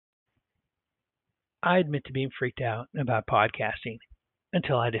I admit to being freaked out about podcasting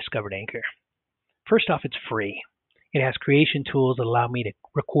until I discovered Anchor. First off, it's free. It has creation tools that allow me to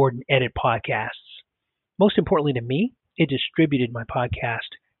record and edit podcasts. Most importantly to me, it distributed my podcast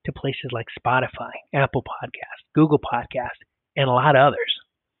to places like Spotify, Apple Podcasts, Google Podcasts, and a lot of others.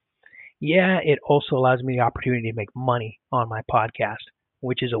 Yeah, it also allows me the opportunity to make money on my podcast,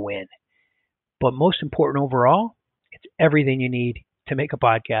 which is a win. But most important overall, it's everything you need to make a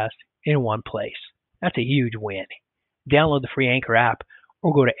podcast in one place. That's a huge win. Download the free Anchor app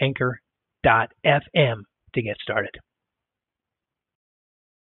or go to anchor.fm to get started.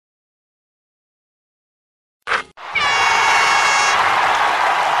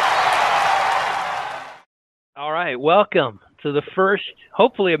 All right, welcome to the first,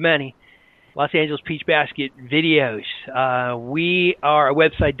 hopefully of many, Los Angeles Peach Basket videos. We are a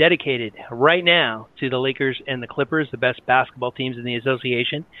website dedicated right now to the Lakers and the Clippers, the best basketball teams in the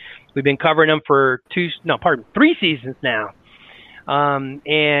association. We've been covering them for 3 seasons now.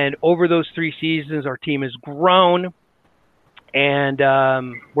 And over those 3 seasons, our team has grown. And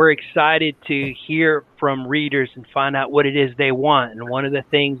we're excited to hear from readers and find out what it is they want. And one of the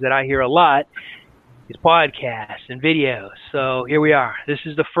things that I hear a lot is podcasts and videos. So here we are. This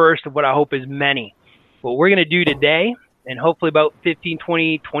is the first of what I hope is many. What we're going to do today, and hopefully about 15,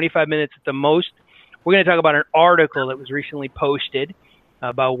 20, 25 minutes at the most, we're going to talk about an article that was recently posted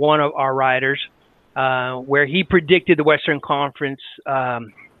about one of our writers where he predicted the Western Conference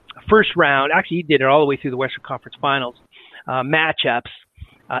first round. Actually, he did it all the way through the Western Conference Finals matchups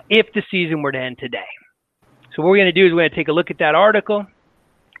if the season were to end today. So what we're going to do is we're going to take a look at that article.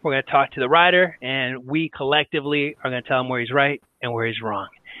 We're going to talk to the writer, and we collectively are going to tell him where he's right and where he's wrong.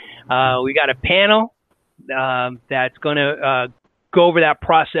 We got a panel that's going to go over that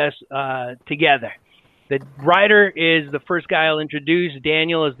process together. The writer is the first guy I'll introduce.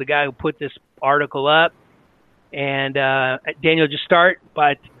 Daniel is the guy who put this article up. And Daniel, just start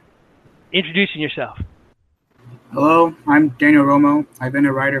by introducing yourself. Hello, I'm Daniel Romo. I've been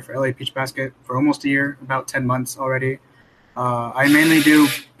a writer for LA Peach Basket for almost a year, about 10 months already. I mainly do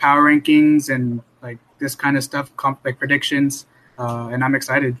power rankings and like this kind of stuff, like predictions, and I'm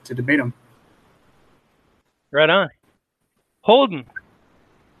excited to debate them. Right on. Holden.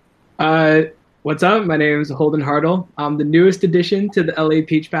 What's up? My name is Holden Hartle. I'm the newest addition to the LA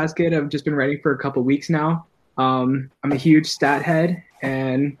Peach Basket. I've just been writing for a couple weeks now. I'm a huge stat head,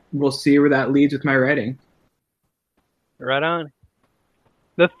 and we'll see where that leads with my writing. Right on.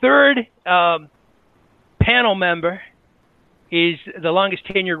 The third panel member is the longest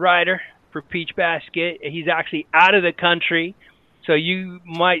tenured writer for Peach Basket. He's actually out of the country, so you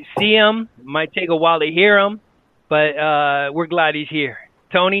might see him. It might take a while to hear him, but we're glad he's here.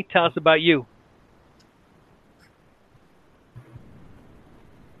 Tony, tell us about you.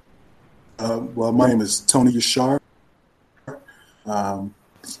 Well, my name is Tony Yashar. I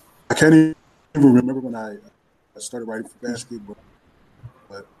can't even remember when I started writing for basketball,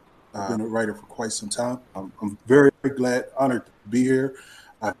 but I've been a writer for quite some time. I'm very glad, honored to be here.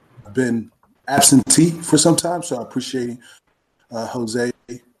 I've been absentee for some time, so I appreciate Jose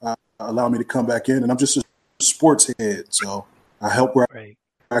allowing me to come back in. And I'm just a sports head, so I help where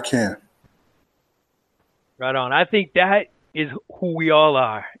I can. Right on. I think that is who we all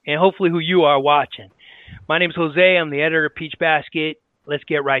are, and hopefully who you are watching. My name is Jose. I'm the editor of Peach Basket. Let's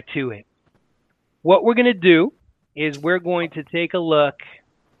get right to it. What we're going to do is we're going to take a look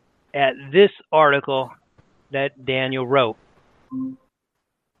at this article that Daniel wrote.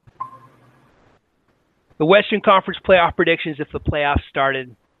 The Western Conference playoff predictions if the playoffs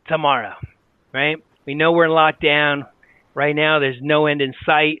started tomorrow, right? We know we're in lockdown. Right now there's no end in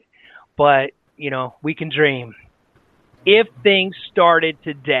sight, but, we can dream. If things started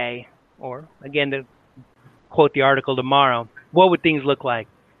today, or, again, to quote the article, tomorrow, what would things look like?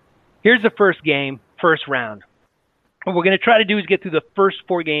 Here's the first game, first round. What we're going to try to do is get through the first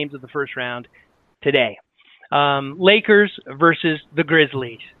 4 games of the first round today. Lakers versus the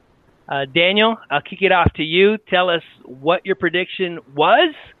Grizzlies. Daniel, I'll kick it off to you. Tell us what your prediction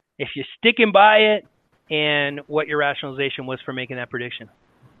was, if you're sticking by it, and what your rationalization was for making that prediction.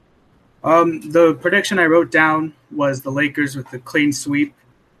 The prediction I wrote down was the Lakers with the clean sweep,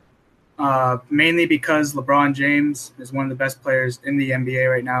 mainly because LeBron James is one of the best players in the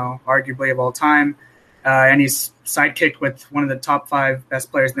NBA right now, arguably of all time. And he's sidekicked with one of the top 5 best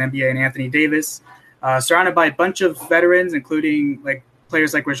players in the NBA, and Anthony Davis, surrounded by a bunch of veterans, including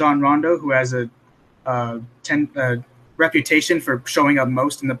players like Rajon Rondo, who has a reputation for showing up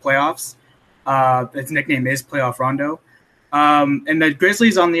most in the playoffs. His nickname is Playoff Rondo. And the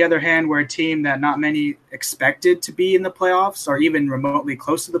Grizzlies, on the other hand, were a team that not many expected to be in the playoffs or even remotely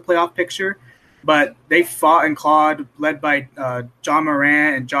close to the playoff picture. but they fought and clawed, led by John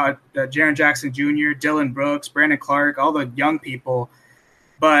Morant and Jaren Jackson Jr., Dylan Brooks, Brandon Clark, all the young people.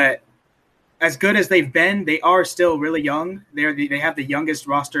 But as good as they've been, they are still really young. They have the youngest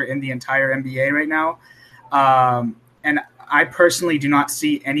roster in the entire NBA right now. And I personally do not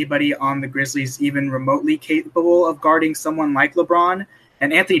see anybody on the Grizzlies even remotely capable of guarding someone like LeBron.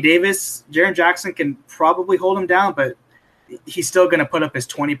 And Anthony Davis, Jaren Jackson can probably hold him down, but he's still going to put up his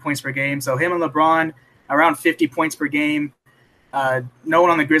 20 points per game. So him and LeBron, around 50 points per game. No one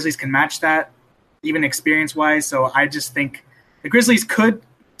on the Grizzlies can match that, even experience-wise. So I just think the Grizzlies could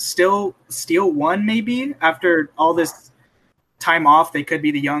still steal one maybe after all this time off. They could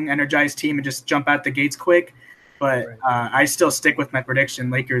be the young, energized team and just jump out the gates quick. But I still stick with my prediction,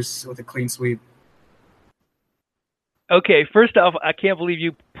 Lakers with a clean sweep. Okay, first off, I can't believe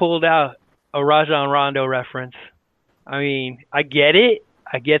you pulled out a Rajon Rondo reference. I mean, I get it.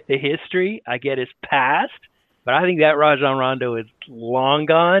 I get the history. I get his past. But I think that Rajon Rondo is long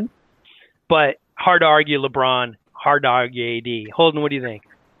gone. But hard to argue LeBron, hard to argue AD. Holden, what do you think?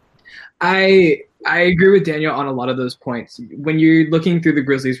 I agree with Daniel on a lot of those points. When you're looking through the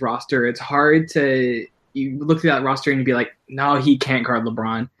Grizzlies roster, it's hard to – you look through that roster and you be like, no, he can't guard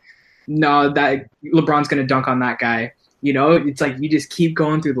LeBron. No, that LeBron's going to dunk on that guy. You know, it's like you just keep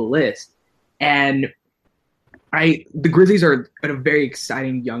going through the list. And the Grizzlies are a very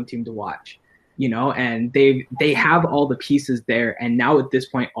exciting young team to watch, you know, and they have all the pieces there. And now at this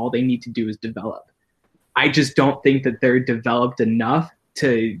point, all they need to do is develop. I just don't think that they're developed enough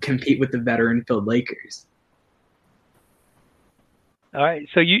to compete with the veteran-filled Lakers. All right.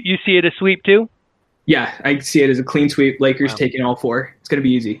 So you see it a sweep too? Yeah, I see it as a clean sweep. Lakers taking all four. It's going to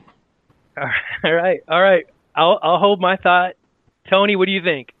be easy. All right. I'll hold my thought. Tony, what do you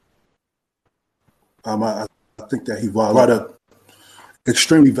think? I think that he brought a lot of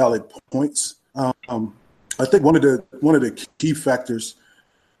extremely valid points. I think one of the key factors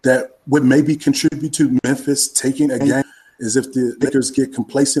that would maybe contribute to Memphis taking a game is if the Lakers get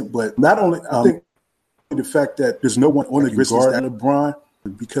complacent. But not only I think the fact that there's no one on the Grizzlies that LeBron,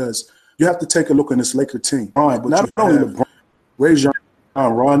 because you have to take a look on this Laker team. But not only LeBron, Rajon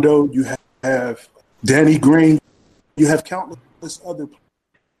Rondo, you have Danny Green, you have countless other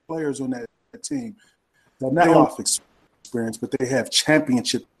players on that team. They're not off experience, but they have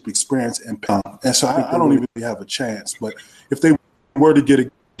championship experience and power. And so I don't even have a chance. But if they were to get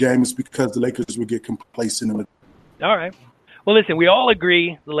a game, it's because the Lakers would get complacent. All right. Well, listen, we all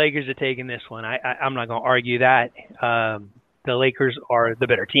agree the Lakers are taking this one. I'm not going to argue that. The Lakers are the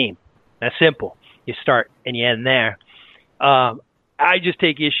better team. That's simple. You start and you end there. I just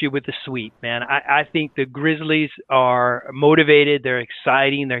take issue with the sweep, man. I think the Grizzlies are motivated. They're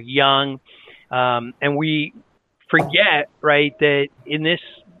exciting. They're young. And we forget, right, that in this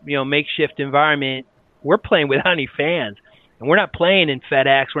makeshift environment, we're playing without any fans. And we're not playing in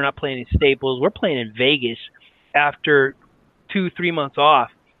FedEx. We're not playing in Staples. We're playing in Vegas after 2-3 months off.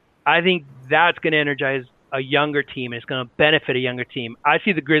 I think that's going to energize a younger team, and it's going to benefit a younger team. I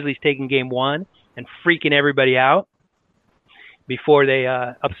see the Grizzlies taking game one and freaking everybody out before they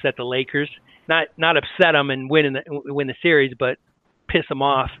upset the Lakers. Not upset them and win the series, but piss them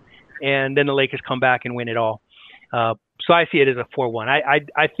off, and then the Lakers come back and win it all. So I see it as a 4-1.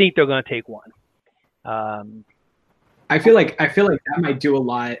 I think they're going to take one. I feel like that might do a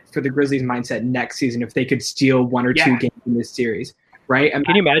lot for the Grizzlies' mindset next season if they could steal one or two games in this series, right?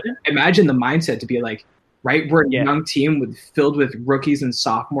 Can you imagine? Imagine the mindset to be like, right, we're a young team filled with rookies and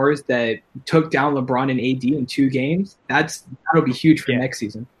sophomores that took down LeBron and AD in 2 games. That'll be huge for next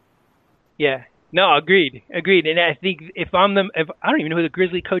season. Yeah. No, agreed. And I think if I don't even know who the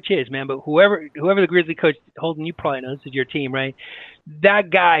Grizzly coach is, man, but whoever the Grizzly coach, Holden, you probably know, this is your team, right? That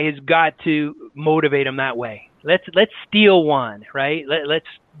guy has got to motivate him that way. Let's steal one, right?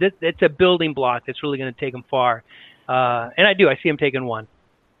 That's a building block that's really going to take him far. And I see him taking one.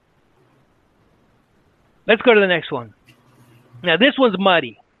 Let's go to the next one. Now, this one's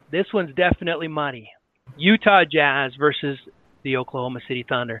muddy. This one's definitely muddy. Utah Jazz versus the Oklahoma City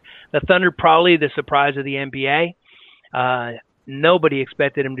Thunder. The Thunder probably the surprise of the NBA. Nobody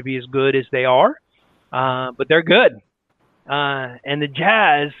expected them to be as good as they are, but they're good. And the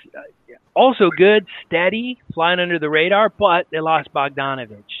Jazz, also good, steady, flying under the radar, but they lost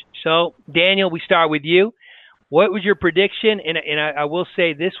Bogdanovich. So, Daniel, we start with you. What was your prediction? And I will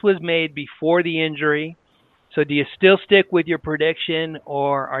say this was made before the injury. So do you still stick with your prediction,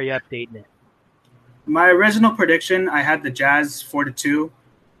 or are you updating it? My original prediction, I had the Jazz 4-2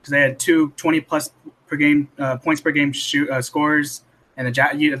 because they had 2 20-plus per game points per game scorers, and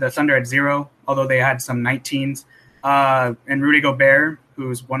the Thunder had 0, although they had some 19s. And Rudy Gobert,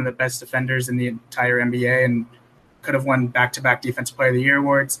 who's one of the best defenders in the entire NBA and could have won back-to-back Defensive Player of the Year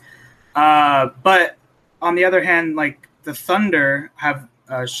awards. But on the other hand, like the Thunder have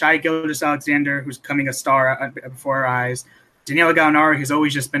Shai Gilgeous-Alexander, who's becoming a star before our eyes. Danilo Gallinari, who's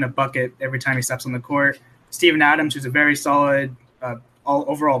always just been a bucket every time he steps on the court. Steven Adams, who's a very solid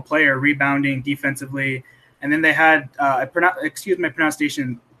overall player, rebounding defensively. And then they had, excuse my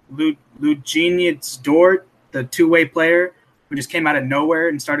pronunciation, Luguentz Dort, the two-way player, who just came out of nowhere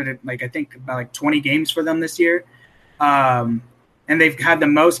and started I think about 20 games for them this year. And they've had the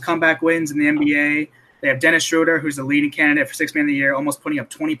most comeback wins in the NBA. They have Dennis Schroeder, who's the leading candidate for Sixth Man of the Year, almost putting up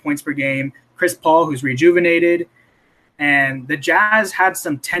 20 points per game. Chris Paul, who's rejuvenated. And the Jazz had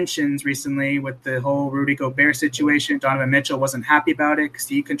some tensions recently with the whole Rudy Gobert situation. Donovan Mitchell wasn't happy about it because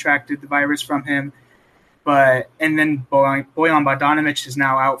he contracted the virus from him. And then Bojan Bogdanovic is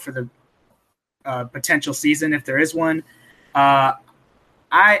now out for the potential season if there is one. I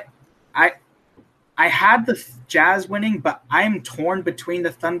had the Jazz winning, but I'm torn between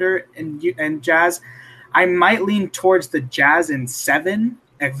the Thunder and Jazz. I might lean towards the Jazz in 7,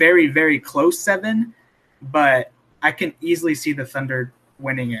 a very, very close 7, but I can easily see the Thunder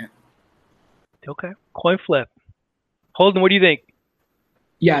winning it. Okay. Coin flip. Holden, what do you think?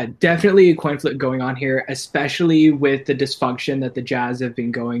 Yeah, definitely a coin flip going on here, especially with the dysfunction that the Jazz have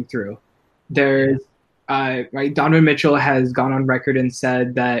been going through. There's Donovan Mitchell has gone on record and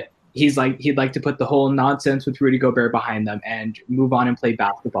said that he'd like to put the whole nonsense with Rudy Gobert behind them and move on and play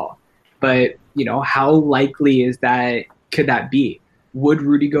basketball. But, how likely could that be? Would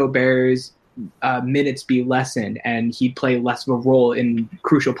Rudy Gobert's minutes be lessened and he'd play less of a role in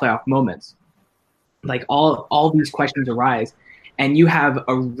crucial playoff moments? Like all these questions arise, and you have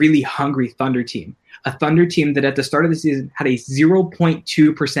a really hungry Thunder team, a Thunder team that at the start of the season had a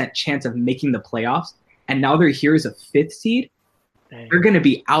 0.2% chance of making the playoffs, and now they're here as a 5th seed. They're going to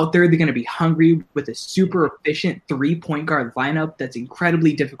be out there. They're going to be hungry with a super efficient 3-point guard lineup that's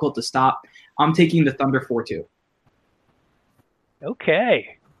incredibly difficult to stop. I'm taking the Thunder 4-2.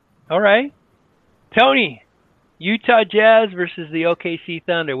 Okay. All right. Tony, Utah Jazz versus the OKC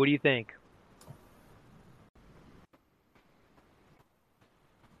Thunder. What do you think?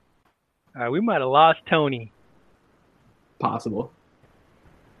 All right, we might have lost Tony. Possible.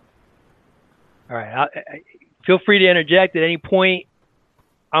 All right. Feel free to interject at any point.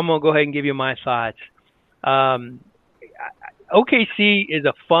 I'm going to go ahead and give you my thoughts. OKC is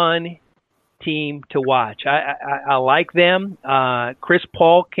a fun team to watch. I like them. Chris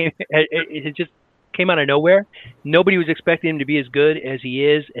Paul just came out of nowhere. Nobody was expecting him to be as good as he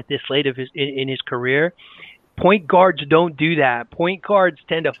is at this late of in his career. Point guards don't do that. Point guards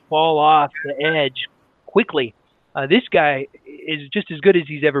tend to fall off the edge quickly. This guy is just as good as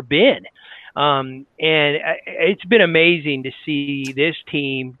he's ever been. And it's been amazing to see this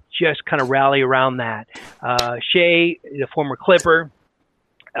team just kind of rally around that. Shea, the former Clipper,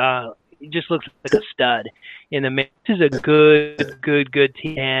 he just looks like a stud in the mix. This is a good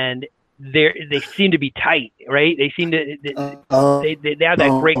team, and they seem to be tight, right? They seem to they have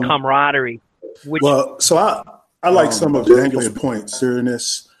that great camaraderie. So I like some of Daniel's points here in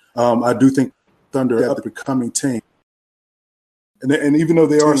this. I do think Thunder are a becoming team. And even though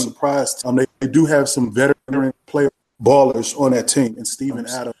they are surprised, they do have some veteran player ballers on that team, and Steven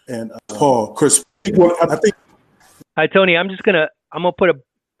Adams and Paul. Chris, I think. Hi, Tony. I'm gonna put a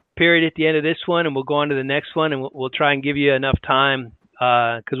period at the end of this one, and we'll go on to the next one, and we'll try and give you enough time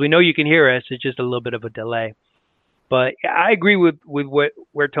because we know you can hear us. It's just a little bit of a delay. But I agree with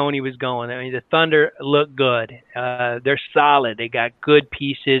where Tony was going. I mean, the Thunder look good. They're solid. They got good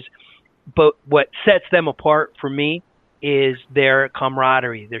pieces. But what sets them apart for me is their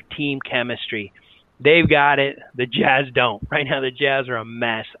camaraderie, their team chemistry. They've got it. The Jazz don't. Right now, the Jazz are a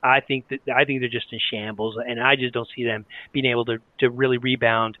mess. I think they're just in shambles, and I just don't see them being able to really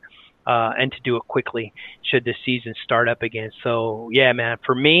rebound and to do it quickly should the season start up again. So yeah, man,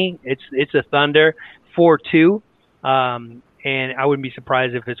 for me, it's a Thunder 4-2, and I wouldn't be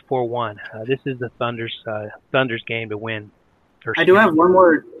surprised if it's 4-1. This is the Thunder's game to win. I do have one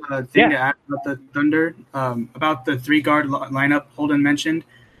more thing to add about the Thunder, about the 3-guard lineup Holden mentioned.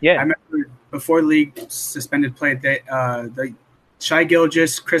 Yeah, I remember before the league suspended play, the Shai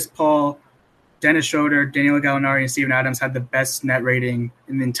Gilgeous, Chris Paul, Dennis Schroeder, Danilo Gallinari, and Steven Adams had the best net rating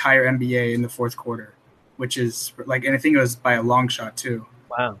in the entire NBA in the fourth quarter, which is and I think it was by a long shot too.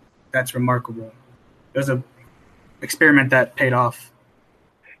 Wow, that's remarkable. It was a experiment that paid off.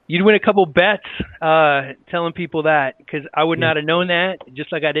 You'd win a couple bets telling people that, because I would not have known that,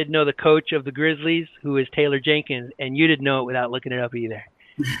 just like I didn't know the coach of the Grizzlies, who is Taylor Jenkins, and you didn't know it without looking it up either.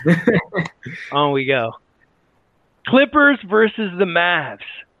 On we go. Clippers versus the Mavs.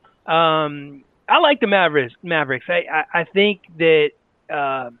 I like the Mavericks. I think that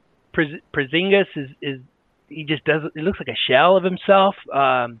Porzingis is he just doesn't. It looks like a shell of himself.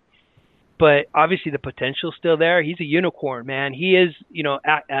 But obviously the potential's still there. He's a unicorn, man. He is,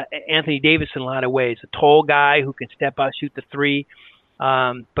 Anthony Davis in a lot of ways, a tall guy who can step out, shoot the three.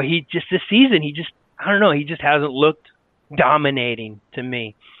 But he just this season, I don't know, he just hasn't looked dominating to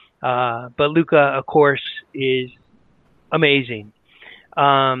me. But Luka, of course, is amazing.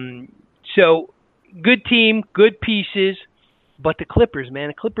 So good team, good pieces. But the Clippers,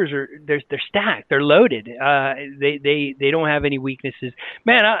 man, they're stacked. They're loaded. They don't have any weaknesses.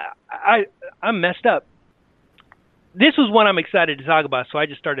 Man, I'm messed up. This was one I'm excited to talk about, so I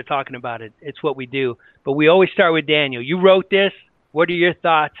just started talking about it. It's what we do. But we always start with Daniel. You wrote this. What are your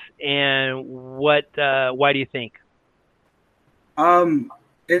thoughts, and why do you think? I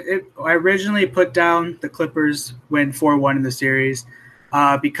originally put down the Clippers win 4-1 in the series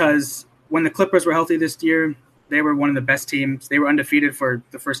because when the Clippers were healthy this year, they were one of the best teams. They were undefeated for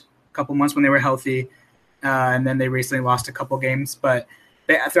the first couple months when they were healthy, and then they recently lost a couple games. But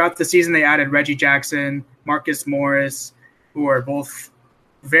throughout the season, they added Reggie Jackson, Marcus Morris, who are both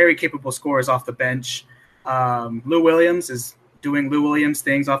very capable scorers off the bench. Lou Williams is doing Lou Williams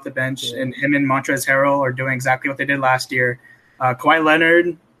things off the bench, and him and Montrezl Harrell are doing exactly what they did last year. Kawhi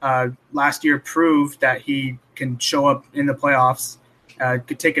Leonard last year proved that he can show up in the playoffs,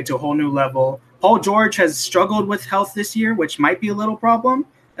 could take it to a whole new level. Paul George has struggled with health this year, which might be a little problem,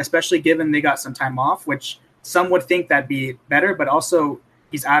 especially given they got some time off, which some would think that'd be better, but also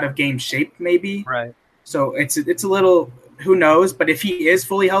he's out of game shape maybe. Right. So it's a little, who knows, but if he is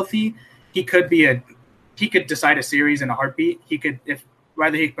fully healthy, he could decide a series in a heartbeat. If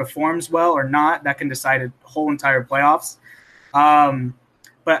whether he performs well or not, that can decide a whole entire playoffs.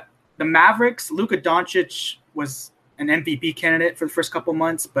 But the Mavericks, Luka Doncic was an MVP candidate for the first couple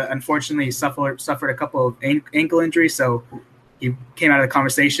months, but unfortunately he suffered a couple of ankle injuries, so he came out of the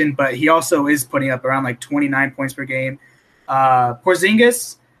conversation. But he also is putting up around like 29 points per game.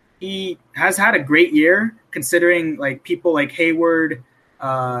 Porzingis, he has had a great year considering like people like Hayward,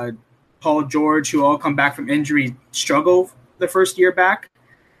 Paul George, who all come back from injury, struggle the first year back.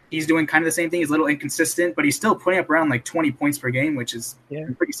 He's doing kind of the same thing. He's a little inconsistent, but he's still putting up around like 20 points per game, which is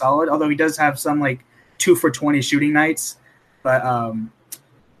pretty solid, although he does have some like 2 for 20 shooting nights. But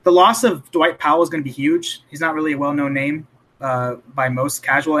the loss of Dwight Powell is going to be huge. He's not really a well-known name by most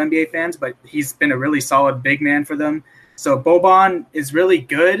casual NBA fans, but he's been a really solid big man for them. So Boban is really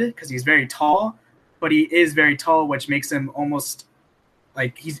good because he's very tall, but he is very tall, which makes him almost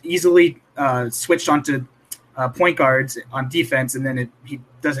like he's easily switched onto point guards on defense, and then he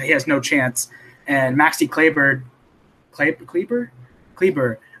has no chance. And Maxi Kleber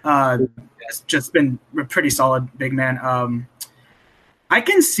has just been a pretty solid big man. I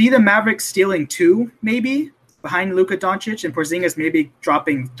can see the Mavericks stealing 2 maybe behind Luka Doncic, and Porzingis maybe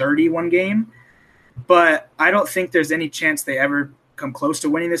dropping 30 one game, but I don't think there's any chance they ever come close to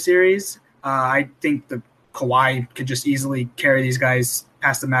winning the series. I think the Kawhi could just easily carry these guys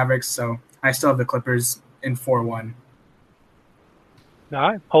past the Mavericks, so I still have the Clippers in 4-1. All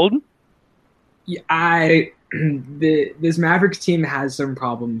right, Holden? Yeah, this Mavericks team has some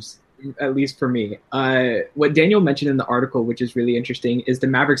problems, at least for me. What Daniel mentioned in the article, which is really interesting, is the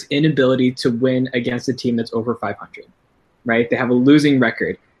Mavericks' inability to win against a team that's over 500, right? They have a losing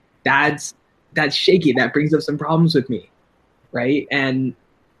record. That's shaky. That brings up some problems with me, right? And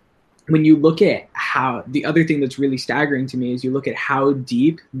when you look at how the other thing that's really staggering to me is you look at how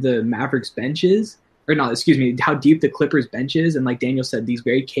deep the Mavericks bench is, how deep the Clippers bench is. And like Daniel said, these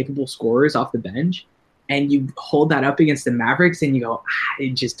very capable scorers off the bench, and you hold that up against the Mavericks and you go, I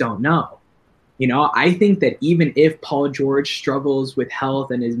just don't know. I think that even if Paul George struggles with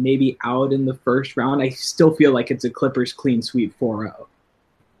health and is maybe out in the first round, I still feel like it's a Clippers clean sweep 4-0.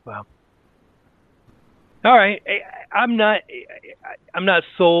 Wow. All right. I'm not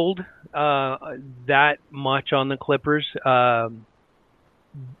sold that much on the Clippers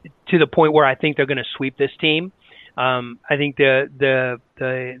to the point where I think they're going to sweep this team. I think the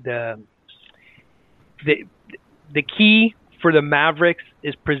key for the Mavericks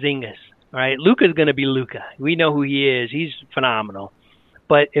is Porzingis. All right, Luka's going to be Luka. We know who he is. He's phenomenal.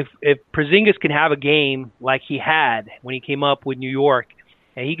 But if Porzingis can have a game like he had when he came up with New York,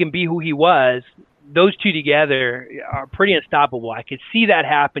 and he can be who he was, those two together are pretty unstoppable. I could see that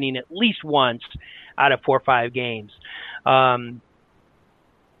happening at least once out of 4 or 5 games.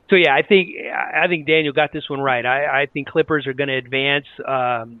 So yeah, I think Daniel got this one right. I think Clippers are going to advance.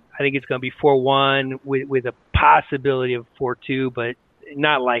 I think it's going to be 4-1 with a possibility of 4-2, but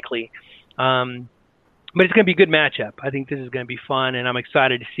not likely. But it's going to be a good matchup. I think this is going to be fun, and I'm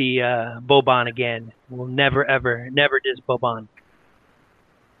excited to see Boban again. We'll never diss Boban.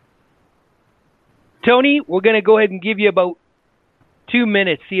 Tony, we're going to go ahead and give you about 2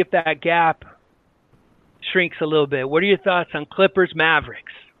 minutes, see if that gap shrinks a little bit. What are your thoughts on Clippers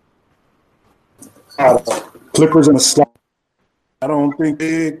Mavericks? Clippers in a slot. I don't think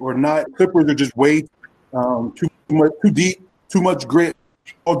big or not. Clippers are just way too deep, too much grit.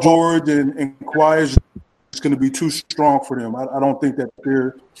 Paul George and Kawhi is going to be too strong for them. I don't think that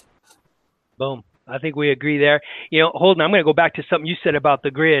they're. Boom. I think we agree there. Holden, I'm going to go back to something you said about the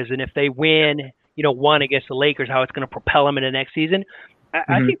Grizz, and if they win, one against the Lakers, how it's going to propel them into next season.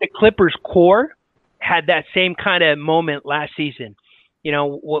 I think the Clippers core had that same kind of moment last season.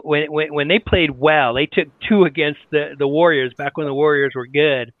 When they played well, they took 2 against the Warriors back when the Warriors were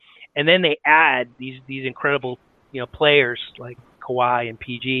good, and then they add these incredible players like Kawhi and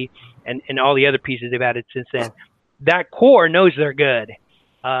PG and all the other pieces they've added since then. That core knows they're good,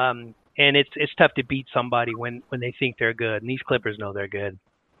 and it's tough to beat somebody when they think they're good, and these Clippers know they're good.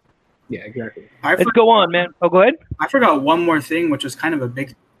 Yeah, exactly. Let's go on, man. Oh, go ahead. I forgot one more thing, which was kind of a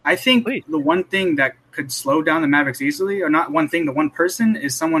big. I think the one thing that could slow down the Mavericks easily, or not one thing, the one person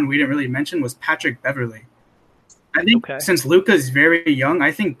is someone we didn't really mention, was Patrick Beverley. I think since Luka's very young,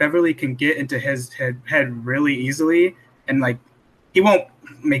 I think Beverly can get into his head really easily, and he won't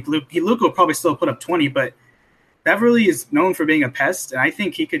make Luka will probably still put up 20, but Beverly is known for being a pest, and I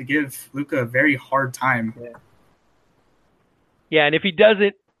think he could give Luka a very hard time. Yeah, and if he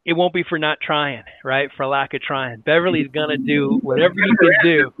doesn't, it won't be for not trying, right? For lack of trying. Beverly's gonna do whatever he can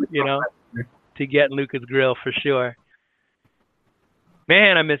do, to get in Luka's grill for sure.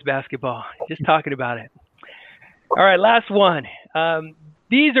 Man, I miss basketball. Just talking about it. All right, last one.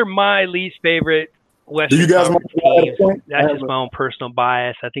 These are my least favorite Western Conference teams. That's just my own personal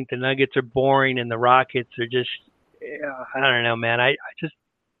bias. I think the Nuggets are boring and the Rockets are just, I don't know, man. I just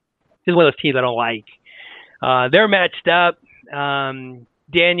one of those teams I don't like. They're matched up.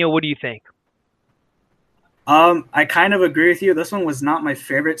 Daniel, what do you think? I kind of agree with you. This one was not my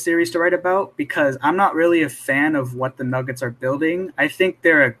favorite series to write about because I'm not really a fan of what the Nuggets are building. I think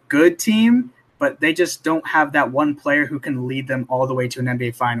they're a good team, but they just don't have that one player who can lead them all the way to an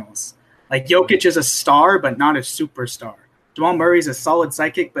NBA Finals. Like Jokic is a star, but not a superstar. Jamal Murray's a solid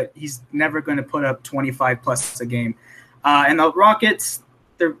psychic, but he's never going to put up 25 plus a game. And the Rockets,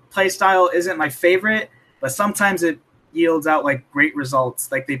 their play style isn't my favorite, but sometimes it yields out great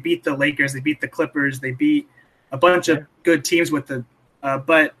results. Like they beat the Lakers, they beat the Clippers, they beat a bunch of good teams with the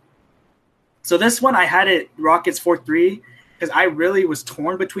but so this one I had it Rockets 4-3 because I really was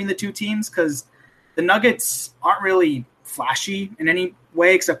torn between the two teams because the Nuggets aren't really flashy in any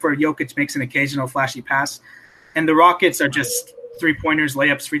way except for Jokic makes an occasional flashy pass, and the Rockets are just 3-pointers,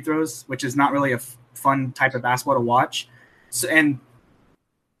 layups, free throws, which is not really a fun type of basketball to watch. So, and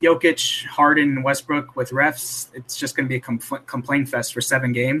Jokic, Harden, and Westbrook with refs, it's just going to be a complaint fest for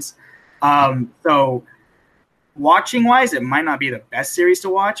 7 games. So watching-wise, it might not be the best series to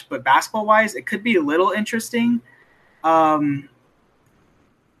watch, but basketball-wise, it could be a little interesting.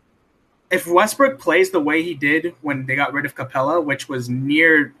 If Westbrook plays the way he did when they got rid of Capella, which was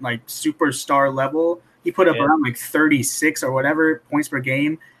near superstar level, he put up around 36 or whatever points per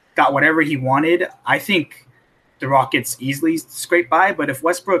game, got whatever he wanted. I think the Rockets easily scrape by, but if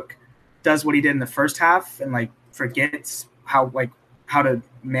Westbrook does what he did in the first half and forgets how to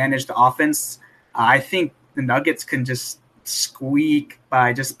manage the offense, I think the Nuggets can just squeak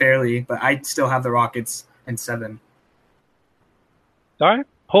by just barely, but I still have the Rockets in 7. All right.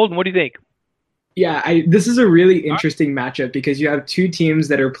 Holden, what do you think? Yeah, this is a really interesting matchup because you have two teams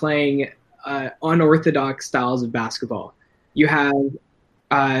that are playing unorthodox styles of basketball. You have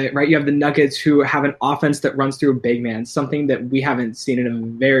you have the Nuggets who have an offense that runs through a big man, something that we haven't seen in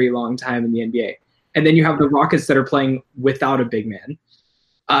a very long time in the NBA. And then you have the Rockets that are playing without a big man.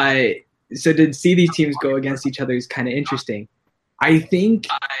 So to see these teams go against each other is kind of interesting. I think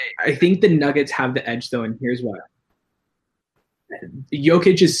the Nuggets have the edge though, and here's why.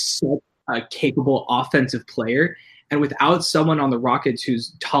 Jokic is such a capable offensive player, and without someone on the Rockets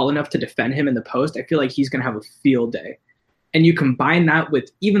who's tall enough to defend him in the post, I feel like he's going to have a field day. And you combine that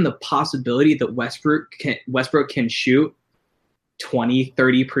with even the possibility that Westbrook can shoot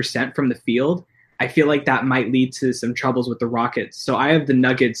 20-30% from the field, I feel like that might lead to some troubles with the Rockets. So I have the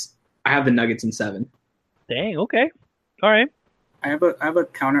Nuggets in 7. Dang, okay. All right. I have a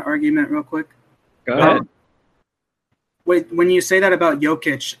counter argument real quick. Go ahead. Wait, when you say that about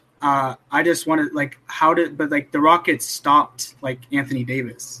Jokic, I just wanted the Rockets stopped Anthony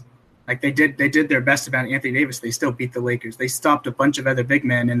Davis. They did their best about Anthony Davis. They still beat the Lakers. They stopped a bunch of other big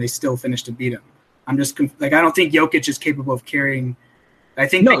men and they still finished to beat him. I'm just I don't think Jokic is capable of carrying. I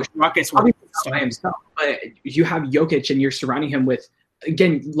think the Rockets will by himself, but you have Jokic and you're surrounding him with,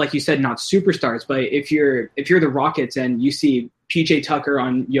 again, like you said, not superstars. But if you're the Rockets and you see PJ Tucker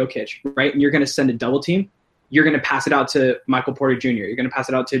on Jokic, right, and you're going to send a double team, you're going to pass it out to Michael Porter Jr. You're going to pass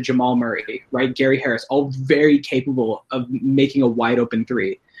it out to Jamal Murray, right? Gary Harris, all very capable of making a wide open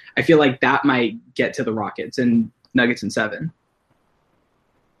three. I feel like that might get to the Rockets and Nuggets in 7.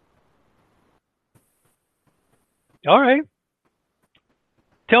 All right.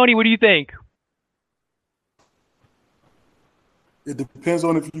 Tony, what do you think? It depends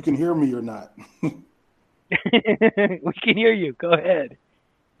on if you can hear me or not. We can hear you. Go ahead.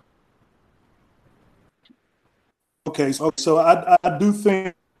 Okay, so I do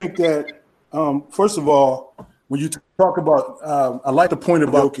think that, first of all, when you talk about, I like the point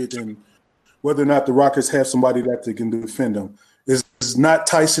about Jokic and whether or not the Rockets have somebody that they can defend them. Is not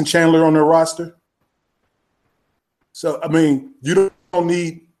Tyson Chandler on their roster? So, I mean, you don't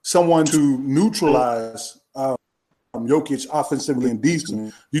need someone to neutralize Jokic offensively and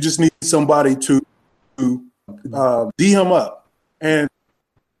defensively. You just need somebody to D him up. And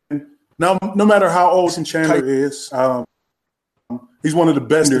now, no matter how old Tyson Chandler is, he's one of the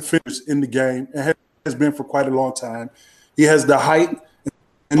best defenders in the game and has been for quite a long time. He has the height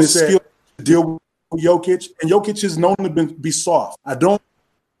and the skill to deal with Jokic, and Jokic is known to be soft. I don't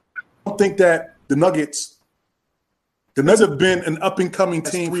think that the Nuggets have been an up-and-coming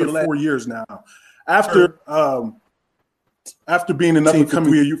team for 4 years now. After being an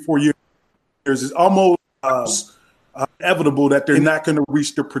up-and-coming 4 years, it's almost inevitable that they're not going to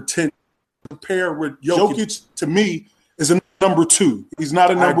reach the potential. Compare with Jokic, to me, is a number 2. He's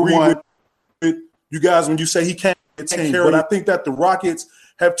not a number 1. With you guys, when you say he can't take care, but I think that the Rockets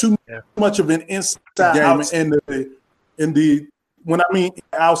have too much of an inside game in the when I mean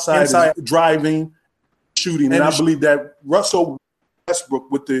outside driving, shooting, and I believe that Russell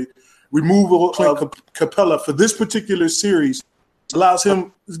Westbrook, with the removal of Capella for this particular series, allows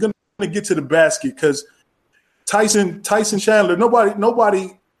him is going to get to the basket because Tyson Chandler,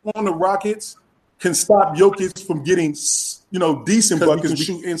 nobody on the Rockets can stop Jokic from getting, decent buckets. He can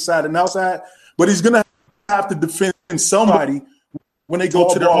shoot inside and outside, but he's going to have to defend somebody when they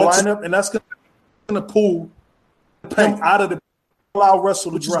go to their lineup, and that's going to pull him out of the allow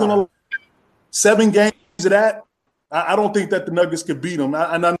Russell to drive. 7 games of that, I don't think that the Nuggets could beat them.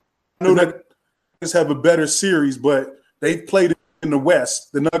 I know that the Nuggets have a better series, but they've played in the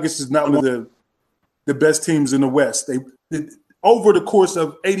West. The Nuggets is not one of the best teams in the West. They over the course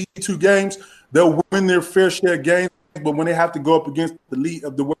of 82 games, they'll win their fair share of games, but when they have to go up against the elite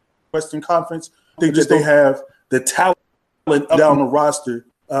of the Western Conference, I think that they have the talent up down the roster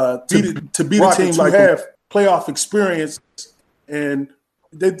to beat a team like have playoff experience, and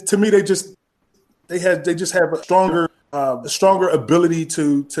to me they just have a stronger ability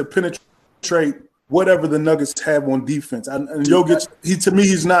to penetrate whatever the Nuggets have on defense. And Jokic,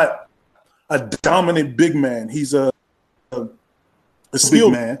 he's not a dominant big man. He's a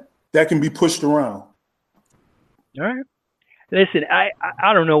skilled man that can be pushed around. All right. Listen,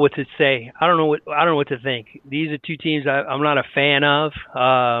 I don't know what to say. I don't know what to think. These are 2 teams I'm not a fan of.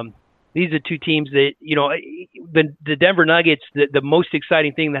 These are 2 teams that, the Denver Nuggets, the most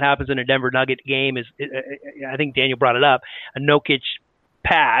exciting thing that happens in a Denver Nugget game is, I think Daniel brought it up, a Jokic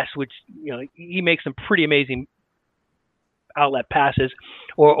pass, which, he makes some pretty amazing outlet passes,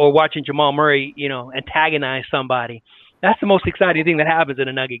 or watching Jamal Murray, antagonize somebody. That's the most exciting thing that happens in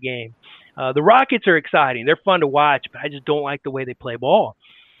a Nugget game. The Rockets are exciting. They're fun to watch, but I just don't like the way they play ball.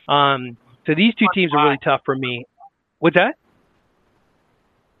 So these 2 teams are really tough for me. What's that?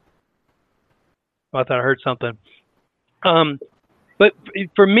 Oh, I thought I heard something. But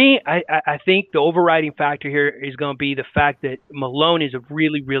for me, I think the overriding factor here is going to be the fact that Malone is a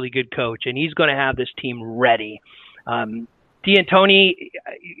really, really good coach, and he's going to have this team ready. D'Antoni,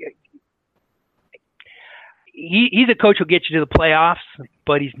 he's a coach who'll get you to the playoffs,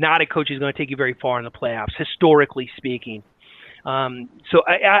 but he's not a coach who's going to take you very far in the playoffs, historically speaking. So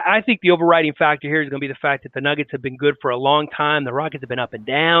I think the overriding factor here is going to be the fact that the Nuggets have been good for a long time. The Rockets have been up and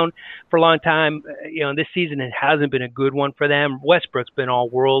down for a long time. This season it hasn't been a good one for them. Westbrook's been all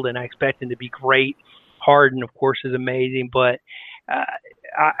world, and I expect him to be great. Harden, of course, is amazing, but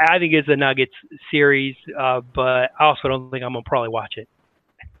I think it's a Nuggets series, but I also don't think I'm going to probably watch it.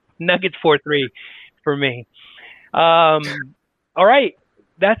 Nuggets 4-3 for me. All right.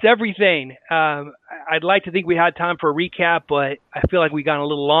 That's everything. I'd like to think we had time for a recap, but I feel like we got a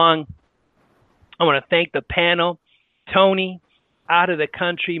little long. I want to thank the panel. Tony, out of the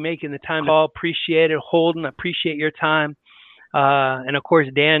country, making the time to call. Appreciate it. Holden, appreciate your time. And, of course,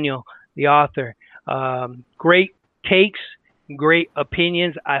 Daniel, the author. Great takes, great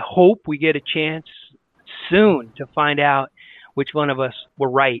opinions. I hope we get a chance soon to find out which one of us were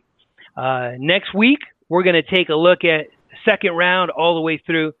right. Next week, we're going to take a look at the second round all the way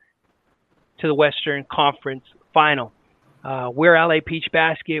through to the Western Conference Final. We're LA Peach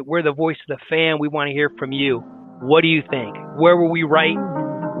Basket. We're the voice of the fan. We want to hear from you. What do you think? Where were we right?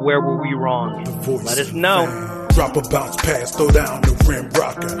 Where were we wrong? Let us know. Drop a bounce pass, throw down the rim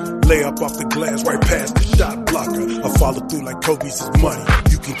rocker. Lay up off the glass, right past the shot blocker. I follow through like Kobe's money.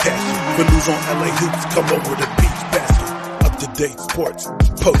 You can cash it. For news on LA Hoops, come over to Peach Basket. Up-to-date sports,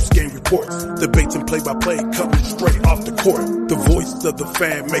 post-game reports, debates and play-by-play coming straight off the court. The voice of the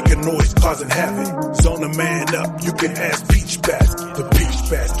fan making noise, causing havoc. Zone a man up, you can ask Peach Basket. The